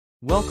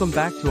Welcome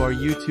back to our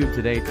YouTube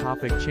Today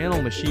topic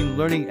channel. Machine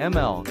learning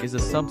 (ML) is a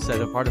subset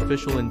of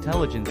artificial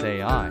intelligence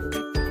 (AI)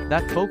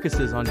 that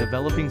focuses on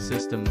developing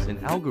systems and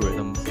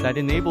algorithms that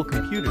enable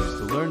computers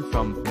to learn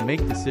from and make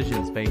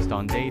decisions based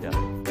on data.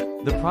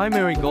 The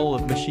primary goal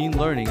of machine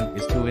learning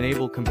is to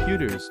enable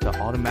computers to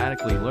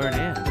automatically learn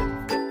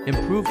and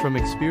improve from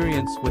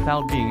experience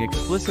without being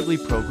explicitly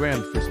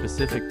programmed for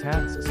specific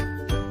tasks.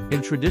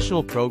 In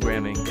traditional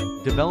programming,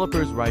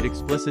 developers write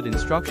explicit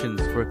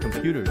instructions for a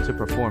computer to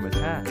perform a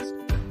task.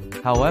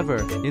 However,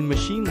 in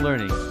machine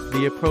learning,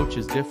 the approach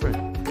is different.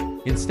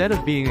 Instead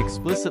of being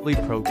explicitly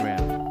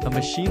programmed, a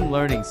machine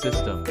learning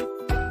system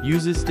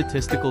uses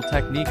statistical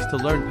techniques to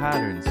learn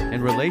patterns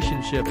and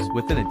relationships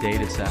within a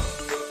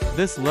dataset.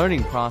 This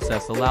learning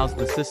process allows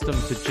the system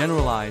to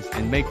generalize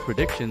and make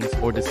predictions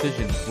or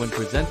decisions when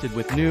presented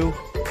with new,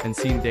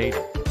 unseen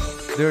data.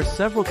 There are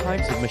several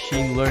types of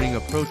machine learning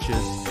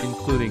approaches,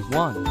 including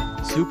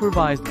 1.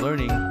 Supervised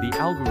learning. The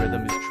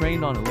algorithm is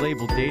trained on a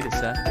labeled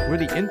dataset, where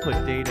the input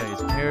data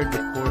is paired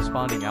with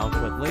corresponding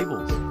output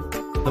labels.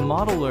 The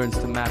model learns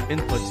to map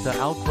inputs to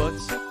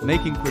outputs,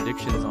 making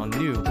predictions on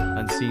new,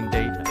 unseen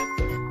data.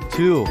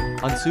 2.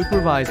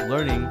 Unsupervised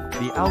learning.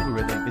 The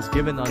algorithm is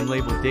given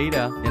unlabeled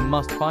data and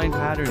must find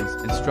patterns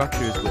and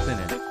structures within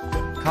it.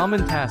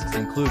 Common tasks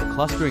include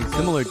clustering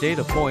similar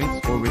data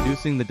points or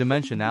reducing the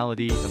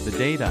dimensionality of the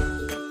data.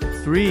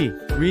 3.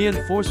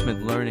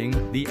 Reinforcement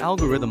learning. The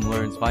algorithm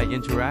learns by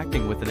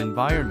interacting with an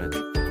environment.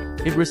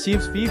 It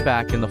receives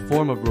feedback in the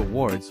form of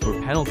rewards or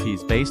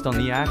penalties based on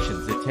the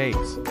actions it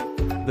takes.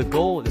 The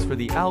goal is for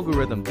the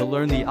algorithm to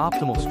learn the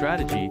optimal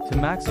strategy to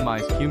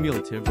maximize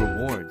cumulative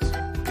rewards.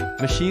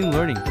 Machine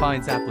learning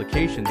finds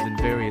applications in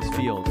various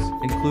fields,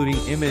 including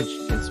image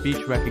and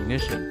speech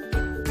recognition,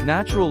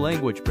 natural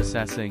language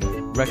processing,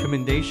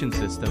 recommendation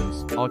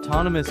systems,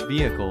 autonomous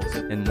vehicles,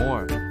 and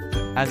more.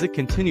 As it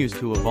continues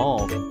to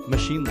evolve,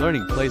 machine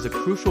learning plays a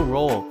crucial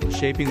role in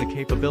shaping the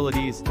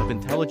capabilities of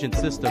intelligent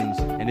systems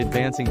and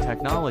advancing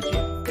technology.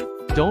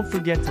 Don't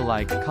forget to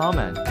like,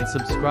 comment, and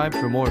subscribe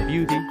for more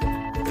beauty,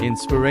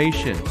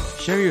 inspiration.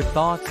 Share your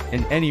thoughts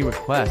and any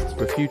requests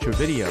for future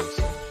videos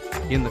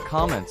in the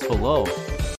comments below.